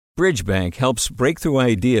Bridgebank helps breakthrough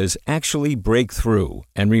ideas actually break through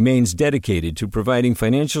and remains dedicated to providing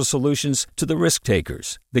financial solutions to the risk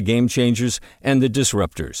takers, the game changers, and the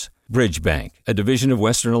disruptors. Bridgebank, a division of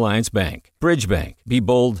Western Alliance Bank. Bridgebank. Be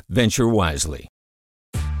bold, venture wisely.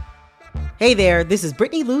 Hey there, this is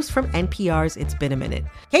Brittany Luce from NPR's It's Been a Minute.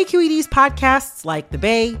 KQED's podcasts like The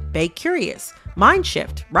Bay, Bay Curious, Mind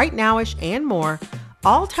Shift, Right Nowish, and more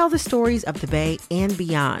all tell the stories of the Bay and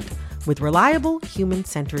beyond with reliable,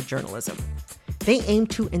 human-centered journalism. They aim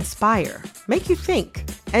to inspire, make you think,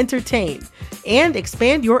 entertain, and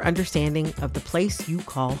expand your understanding of the place you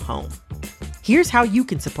call home. Here's how you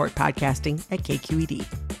can support podcasting at KQED.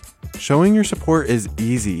 Showing your support is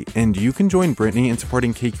easy, and you can join Brittany in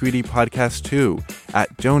supporting KQED Podcast too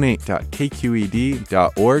at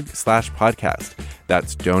donate.kqed.org/podcast.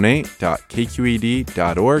 That's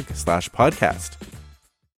donate.kqed.org/podcast.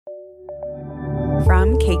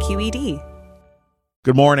 From KQED.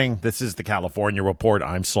 Good morning. This is the California Report.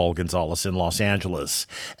 I'm Saul Gonzalez in Los Angeles.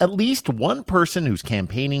 At least one person who's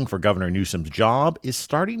campaigning for Governor Newsom's job is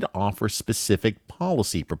starting to offer specific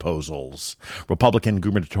policy proposals. Republican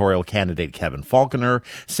gubernatorial candidate Kevin Faulconer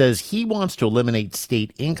says he wants to eliminate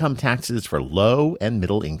state income taxes for low and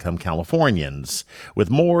middle income Californians.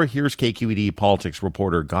 With more, here's KQED politics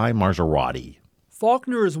reporter Guy Marzorati.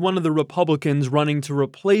 Faulconer is one of the Republicans running to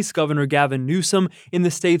replace Governor Gavin Newsom in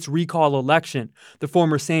the state's recall election. The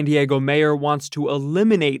former San Diego mayor wants to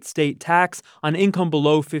eliminate state tax on income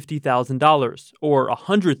below $50,000, or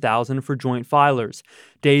 $100,000 for joint filers.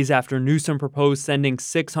 Days after Newsom proposed sending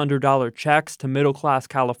 $600 checks to middle-class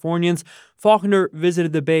Californians, Faulconer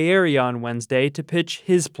visited the Bay Area on Wednesday to pitch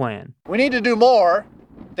his plan. We need to do more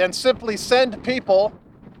than simply send people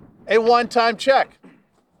a one-time check.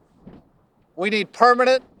 We need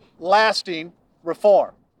permanent, lasting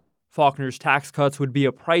reform. Faulconer's tax cuts would be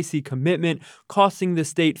a pricey commitment, costing the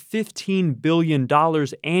state $15 billion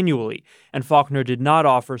annually. And Faulconer did not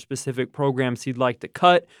offer specific programs he'd like to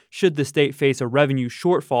cut should the state face a revenue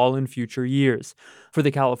shortfall in future years. For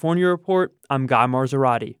the California Report, I'm Guy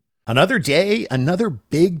Marzorati. Another day, another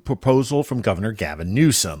big proposal from Governor Gavin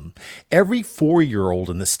Newsom. Every 4-year-old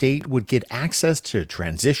in the state would get access to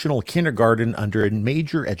transitional kindergarten under a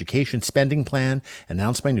major education spending plan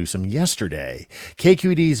announced by Newsom yesterday.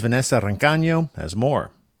 KQED's Vanessa Rancaño has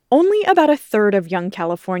more. Only about a third of young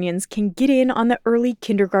Californians can get in on the early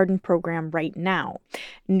kindergarten program right now.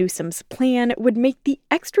 Newsom's plan would make the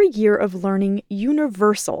extra year of learning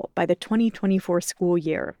universal by the 2024 school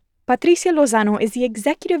year. Patricia Lozano is the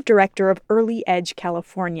executive director of Early Edge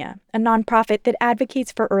California, a nonprofit that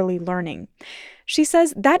advocates for early learning. She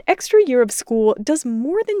says that extra year of school does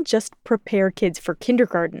more than just prepare kids for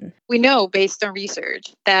kindergarten. We know, based on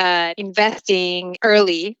research, that investing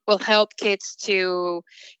early will help kids to,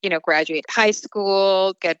 graduate high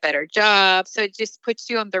school, get better jobs. So it just puts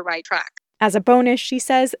you on the right track. As a bonus, she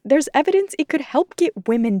says, there's evidence it could help get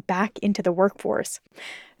women back into the workforce.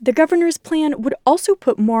 The governor's plan would also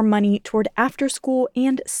put more money toward after-school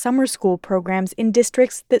and summer school programs in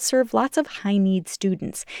districts that serve lots of high-need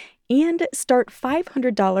students and start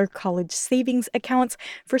 $500 college savings accounts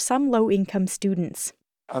for some low-income students.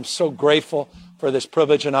 I'm so grateful for this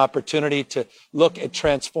privilege and opportunity to look at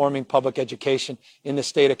transforming public education in the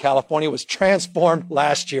state of California. It was transformed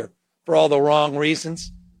last year for all the wrong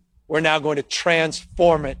reasons. We're now going to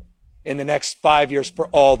transform it in the next 5 years for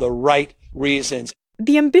all the right reasons.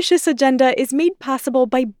 The ambitious agenda is made possible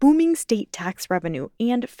by booming state tax revenue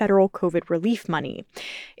and federal COVID relief money.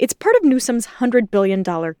 It's part of Newsom's $100 billion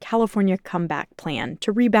California comeback plan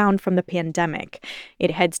to rebound from the pandemic.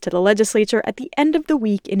 It heads to the legislature at the end of the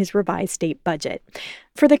week in his revised state budget.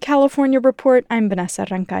 For the California Report, I'm Vanessa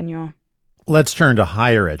Rancaño. Let's turn to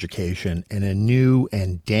higher education and a new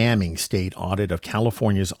and damning state audit of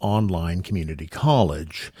California's online community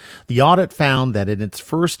college. The audit found that in its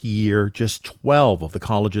first year, just 12 of the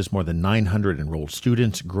college's more than 900 enrolled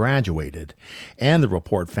students graduated. And the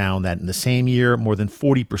report found that in the same year, more than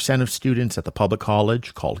 40% of students at the public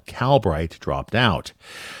college, called Calbright, dropped out.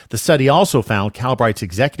 The study also found Calbright's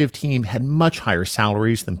executive team had much higher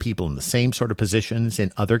salaries than people in the same sort of positions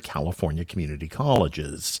in other California community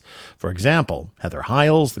colleges. For example, Heather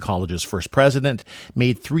Hiles, the college's first president,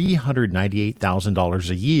 made $398,000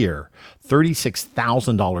 a year,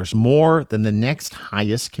 $36,000 more than the next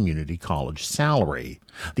highest community college salary.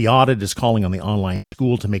 The audit is calling on the online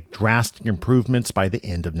school to make drastic improvements by the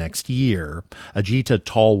end of next year. Ajita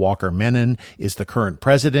Talwalkar Menon is the current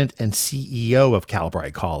president and CEO of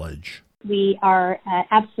Calbright College. We are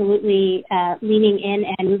absolutely leaning in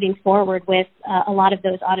and moving forward with a lot of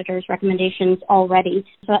those auditors' recommendations already.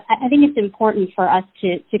 So I think it's important for us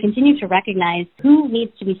to continue to recognize who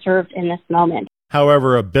needs to be served in this moment.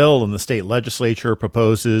 However, a bill in the state legislature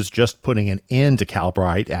proposes just putting an end to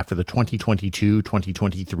Calbright after the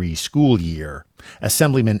 2022-2023 school year.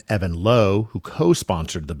 Assemblyman Evan Lowe, who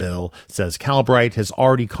co-sponsored the bill, says Calbright has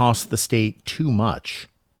already cost the state too much.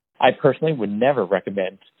 I personally would never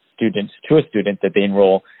recommend to a student that they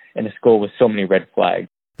enroll in a school with so many red flags.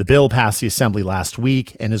 The bill passed the Assembly last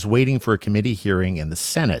week and is waiting for a committee hearing in the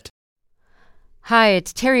Senate. Hi,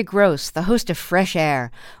 it's Terry Gross, the host of Fresh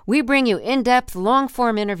Air. We bring you in-depth,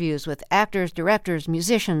 long-form interviews with actors, directors,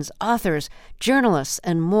 musicians, authors, journalists,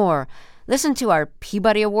 and more. Listen to our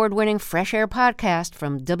Peabody Award-winning Fresh Air podcast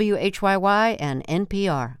from WHYY and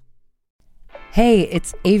NPR. Hey,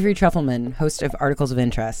 it's Avery Trufelman, host of Articles of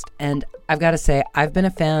Interest. And I've got to say, I've been a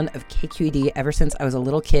fan of KQED ever since I was a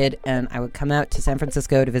little kid, and I would come out to San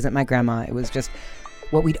Francisco to visit my grandma. It was just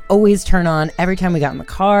what we'd always turn on every time we got in the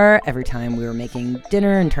car, every time we were making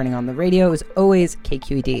dinner and turning on the radio. It was always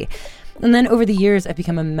KQED. And then over the years, I've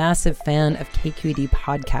become a massive fan of KQED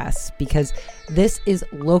podcasts because this is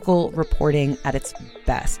local reporting at its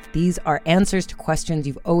best. These are answers to questions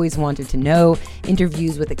you've always wanted to know,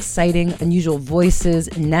 interviews with exciting, unusual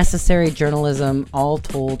voices, necessary journalism, all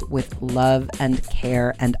told with love and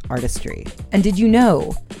care and artistry. And did you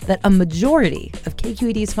know that a majority of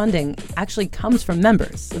KQED's funding actually comes from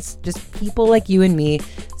members? It's just people like you and me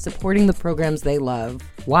supporting the programs they love,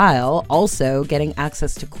 while also getting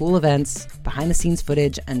access to cool events, behind-the-scenes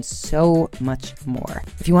footage, and so much more.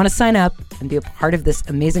 If you want to sign up and be a part of this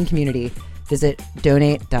amazing community, visit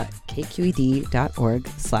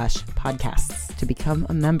donate.kqed.org/podcasts to become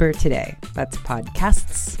a member today. That's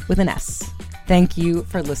podcasts with an S. Thank you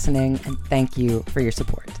for listening, and thank you for your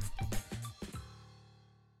support.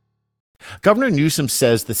 Governor Newsom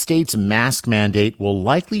says the state's mask mandate will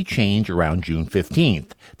likely change around June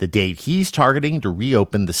 15th, the date he's targeting to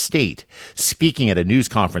reopen the state. Speaking at a news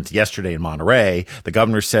conference yesterday in Monterey, the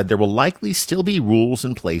governor said there will likely still be rules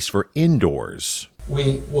in place for indoors.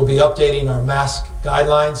 We will be updating our mask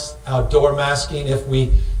guidelines, outdoor masking, if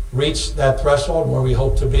we reach that threshold where we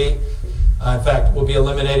hope to be. In fact, we'll be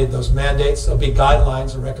eliminating those mandates. There'll be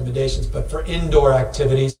guidelines and recommendations, but for indoor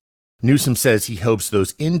activities. Newsom says he hopes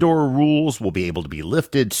those indoor rules will be able to be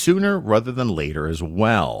lifted sooner rather than later as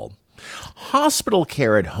well. Hospital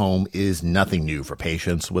care at home is nothing new for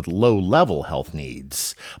patients with low-level health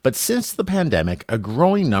needs. But since the pandemic, a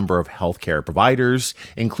growing number of healthcare providers,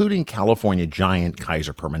 including California-giant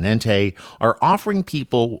Kaiser Permanente, are offering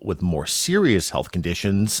people with more serious health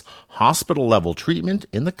conditions hospital-level treatment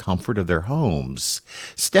in the comfort of their homes.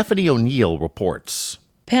 Stephanie O'Neill reports.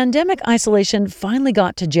 Pandemic isolation finally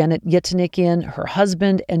got to Janet Yetinikian, her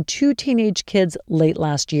husband, and 2 teenage kids late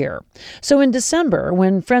last year. So in December,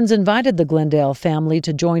 when friends invited the Glendale family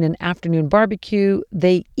to join an afternoon barbecue,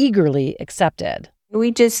 they eagerly accepted.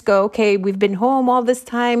 We just go, okay, we've been home all this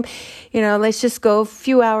time, let's just go a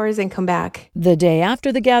few hours and come back. The day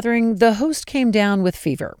after the gathering, the host came down with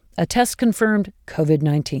fever. A test confirmed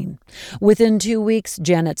COVID-19. Within 2 weeks,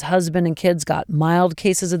 Janet's husband and kids got mild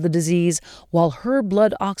cases of the disease, while her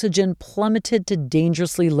blood oxygen plummeted to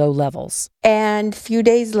dangerously low levels. And a few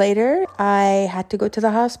days later, I had to go to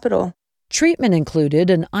the hospital. Treatment included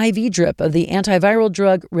an IV drip of the antiviral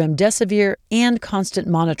drug remdesivir and constant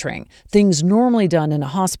monitoring, things normally done in a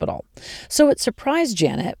hospital. So it surprised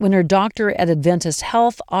Janet when her doctor at Adventist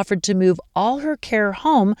Health offered to move all her care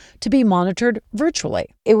home to be monitored virtually.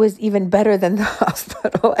 It was even better than the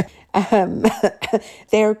hospital.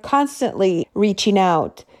 They're constantly reaching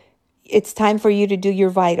out. It's time for you to do your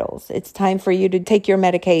vitals. It's time for you to take your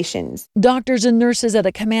medications. Doctors and nurses at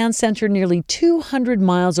a command center nearly 200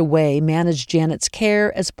 miles away manage Janet's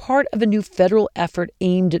care as part of a new federal effort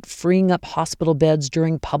aimed at freeing up hospital beds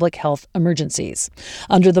during public health emergencies.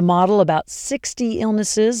 Under the model, about 60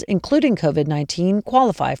 illnesses, including COVID-19,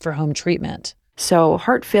 qualify for home treatment. So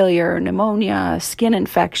heart failure, pneumonia, skin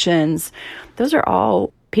infections, those are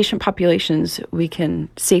all patient populations we can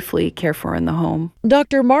safely care for in the home.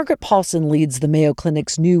 Dr. Margaret Paulson leads the Mayo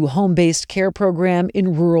Clinic's new home-based care program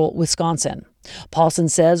in rural Wisconsin. Paulson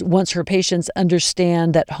says once her patients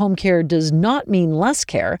understand that home care does not mean less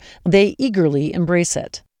care, they eagerly embrace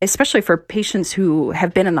it. Especially for patients who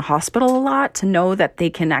have been in the hospital a lot, to know that they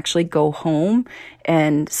can actually go home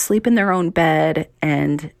and sleep in their own bed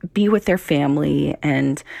and be with their family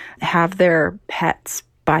and have their pets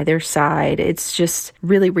by their side. It's just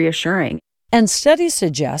really reassuring. And studies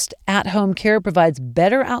suggest at-home care provides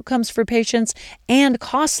better outcomes for patients and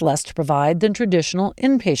costs less to provide than traditional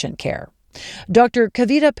inpatient care. Dr.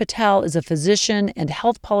 Kavita Patel is a physician and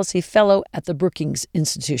health policy fellow at the Brookings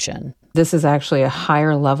Institution. This is actually a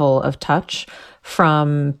higher level of touch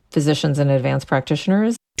from physicians and advanced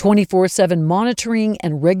practitioners. 24/7 monitoring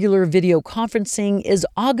and regular video conferencing is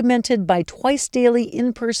augmented by twice-daily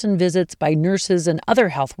in-person visits by nurses and other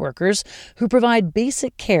health workers who provide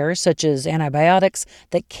basic care such as antibiotics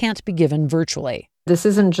that can't be given virtually. This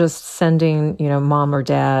isn't just sending, mom or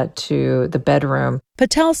dad to the bedroom.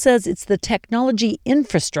 Patel says it's the technology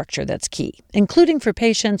infrastructure that's key, including for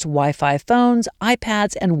patients Wi-Fi phones,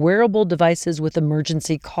 iPads, and wearable devices with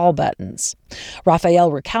emergency call buttons.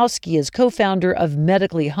 Rafael Rakowski is co-founder of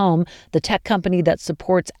Medically Home, the tech company that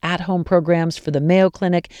supports at-home programs for the Mayo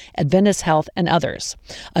Clinic, Adventist Health, and others.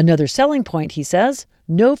 Another selling point, he says,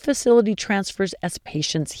 no facility transfers as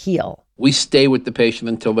patients heal. We stay with the patient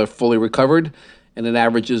until they're fully recovered, and it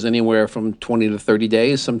averages anywhere from 20 to 30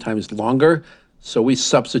 days, sometimes longer. So we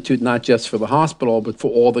substitute not just for the hospital, but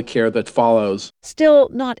for all the care that follows. Still,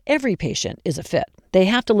 not every patient is a fit. They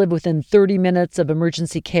have to live within 30 minutes of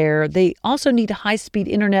emergency care. They also need high-speed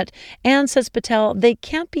internet, and, says Patel, they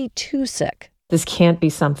can't be too sick. This can't be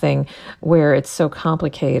something where it's so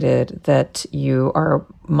complicated that you are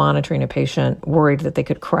monitoring a patient worried that they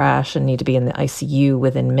could crash and need to be in the ICU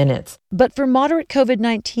within minutes. But for moderate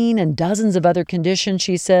COVID-19 and dozens of other conditions,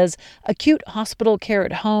 she says, acute hospital care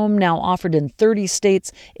at home, now offered in 30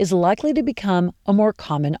 states, is likely to become a more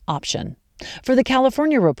common option. For the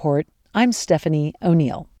California Report, I'm Stephanie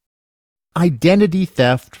O'Neill. Identity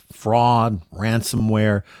theft, fraud,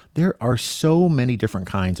 ransomware. There are so many different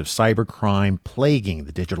kinds of cybercrime plaguing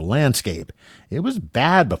the digital landscape. It was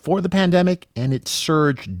bad before the pandemic, and it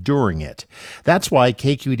surged during it. That's why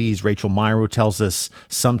KQED's Rachael Myrow tells us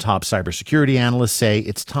some top cybersecurity analysts say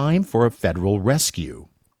it's time for a federal rescue.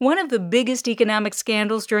 One of the biggest economic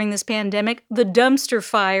scandals during this pandemic, the dumpster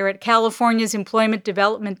fire at California's Employment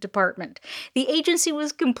Development Department. The agency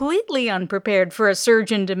was completely unprepared for a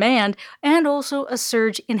surge in demand and also a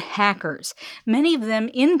surge in hackers, many of them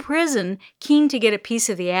in prison, keen to get a piece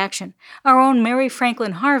of the action. Our own Mary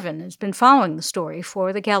Franklin Harvin has been following the story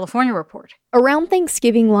for the California Report. Around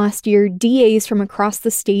Thanksgiving last year, DAs from across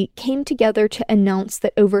the state came together to announce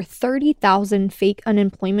that over 30,000 fake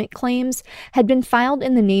unemployment claims had been filed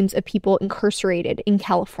in the names of people incarcerated in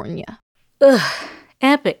California. Ugh,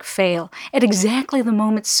 epic fail at exactly the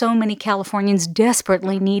moment so many Californians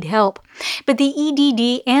desperately need help. But the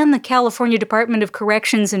EDD and the California Department of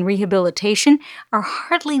Corrections and Rehabilitation are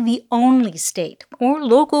hardly the only state or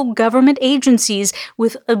local government agencies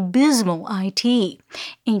with abysmal IT.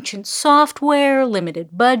 Ancient software,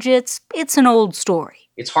 limited budgets, it's an old story.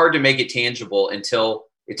 It's hard to make it tangible until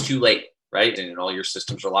it's too late, right? And all your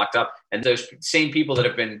systems are locked up. And those same people that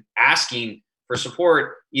have been asking for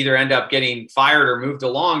support either end up getting fired or moved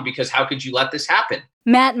along because how could you let this happen?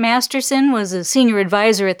 Matt Masterson was a senior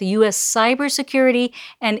advisor at the U.S. Cybersecurity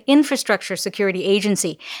and Infrastructure Security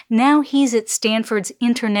Agency. Now he's at Stanford's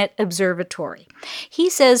Internet Observatory. He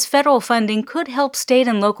says federal funding could help state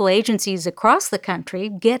and local agencies across the country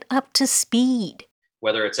get up to speed.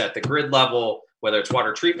 Whether it's at the grid level, whether it's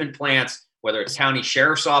water treatment plants, whether it's county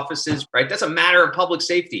sheriff's offices, right? That's a matter of public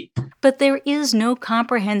safety. But there is no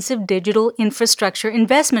comprehensive digital infrastructure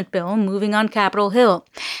investment bill moving on Capitol Hill,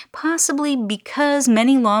 possibly because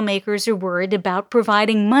many lawmakers are worried about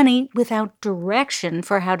providing money without direction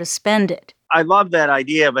for how to spend it. I love that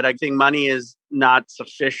idea, but I think money is not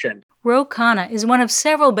sufficient. Ro Khanna is one of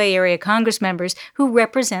several Bay Area Congress members who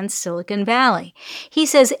represents Silicon Valley. He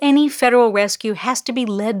says any federal rescue has to be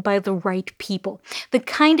led by the right people, the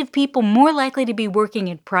kind of people more likely to be working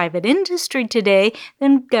in private industry today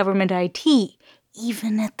than government IT,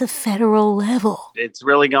 even at the federal level. It's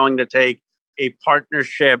really going to take a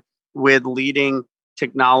partnership with leading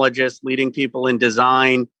technologists, leading people in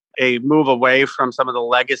design, a move away from some of the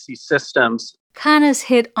legacy systems. Khanna's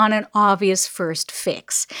hit on an obvious first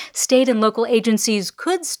fix. State and local agencies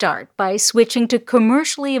could start by switching to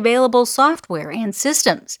commercially available software and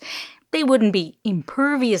systems. They wouldn't be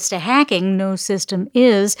impervious to hacking, no system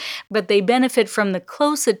is, but they benefit from the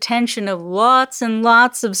close attention of lots and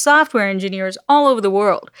lots of software engineers all over the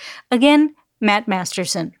world. Again, Matt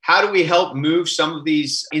Masterson. How do we help move some of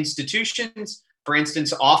these institutions, for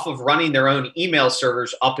instance, off of running their own email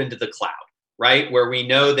servers up into the cloud? Right? Where we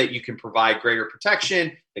know that you can provide greater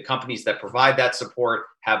protection. The companies that provide that support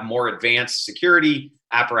have more advanced security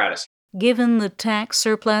apparatus. Given the tax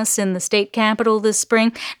surplus in the state capitol this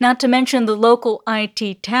spring, not to mention the local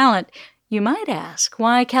IT talent, You might ask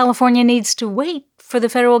why California needs to wait for the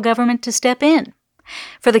federal government to step in.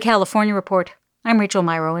 For the California Report, I'm Rachael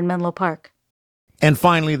Myrow in Menlo Park. And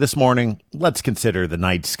finally this morning, let's consider the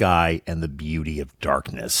night sky and the beauty of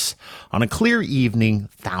darkness. On a clear evening,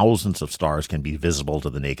 thousands of stars can be visible to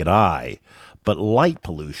the naked eye. But light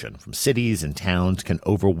pollution from cities and towns can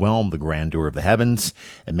overwhelm the grandeur of the heavens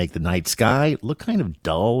and make the night sky look kind of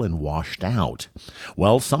dull and washed out.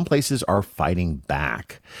 Well, some places are fighting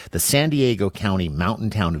back. The San Diego County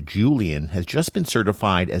mountain town of Julian has just been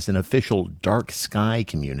certified as an official dark sky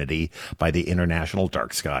community by the International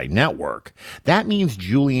Dark Sky Network. That means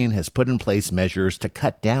Julian has put in place measures to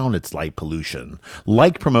cut down its light pollution,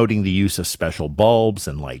 like promoting the use of special bulbs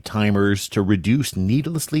and light timers to reduce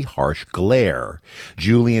needlessly harsh glare.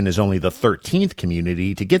 Julian is only the 13th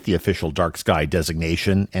community to get the official dark sky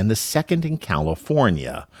designation and the second in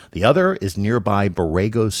California. The other is nearby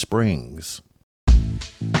Borrego Springs.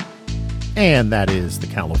 And that is the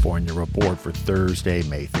California Report for Thursday,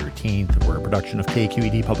 May 13th. We're a production of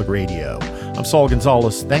KQED Public Radio. I'm Saul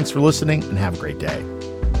Gonzalez. Thanks for listening and have a great day.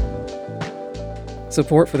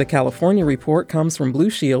 Support for the California Report comes from Blue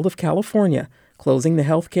Shield of California, closing the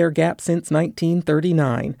healthcare gap since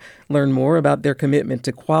 1939. Learn more about their commitment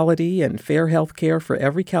to quality and fair health care for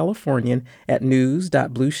every Californian at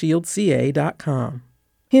news.blueshieldca.com.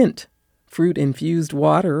 Hint: fruit-infused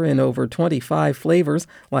water in over 25 flavors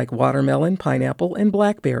like watermelon, pineapple, and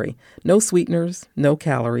blackberry. No sweeteners, no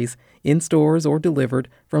calories, in stores or delivered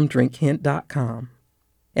from drinkhint.com.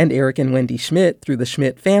 And Eric and Wendy Schmidt through the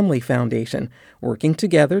Schmidt Family Foundation, working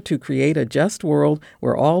together to create a just world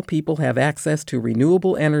where all people have access to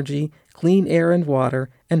renewable energy, clean air and water,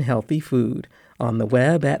 and healthy food. On the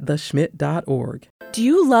web at theschmidt.org. Do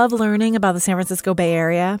you love learning about the San Francisco Bay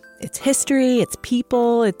Area? Its history, its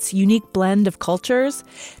people, its unique blend of cultures?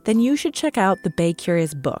 Then you should check out the Bay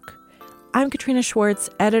Curious book. I'm Katrina Schwartz,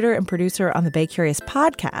 editor and producer on the Bay Curious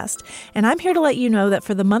podcast, and I'm here to let you know that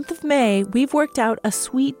for the month of May, we've worked out a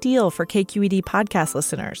sweet deal for KQED podcast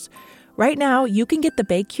listeners. Right now, you can get the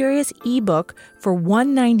Bay Curious ebook for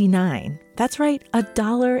 $1.99. That's right,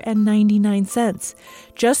 $1.99.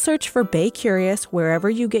 Just search for Bay Curious wherever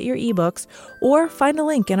you get your ebooks, or find a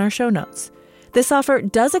link in our show notes. This offer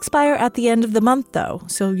does expire at the end of the month, though,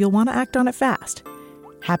 so you'll want to act on it fast.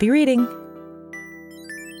 Happy reading!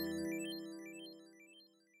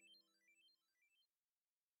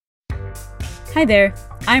 Hi there,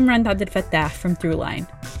 I'm Randa Abdel-Fattah from Throughline.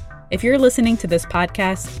 If you're listening to this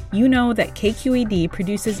podcast, you know that KQED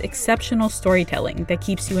produces exceptional storytelling that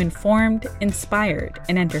keeps you informed, inspired,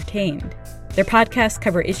 and entertained. Their podcasts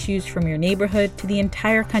cover issues from your neighborhood to the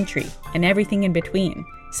entire country and everything in between.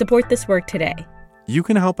 Support this work today. You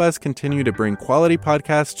can help us continue to bring quality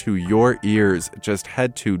podcasts to your ears. Just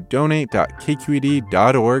head to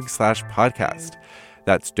donate.kqed.org/podcast.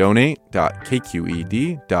 That's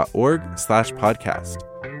donate.kqed.org/podcast.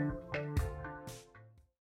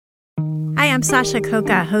 Hi, I'm Sasha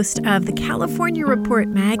Koka, host of the California Report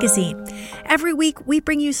magazine. Every week, we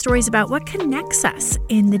bring you stories about what connects us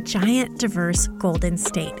in the giant, diverse Golden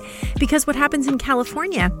State. Because what happens in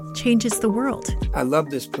California changes the world. I love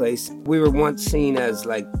this place. We were once seen as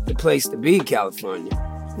like the place to be, California.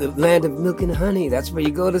 The land of milk and honey. That's where you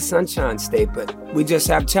go to Sunshine State, but we just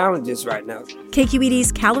have challenges right now.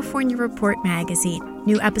 KQED's California Report magazine.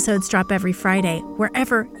 New episodes drop every Friday,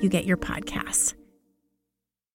 wherever you get your podcasts.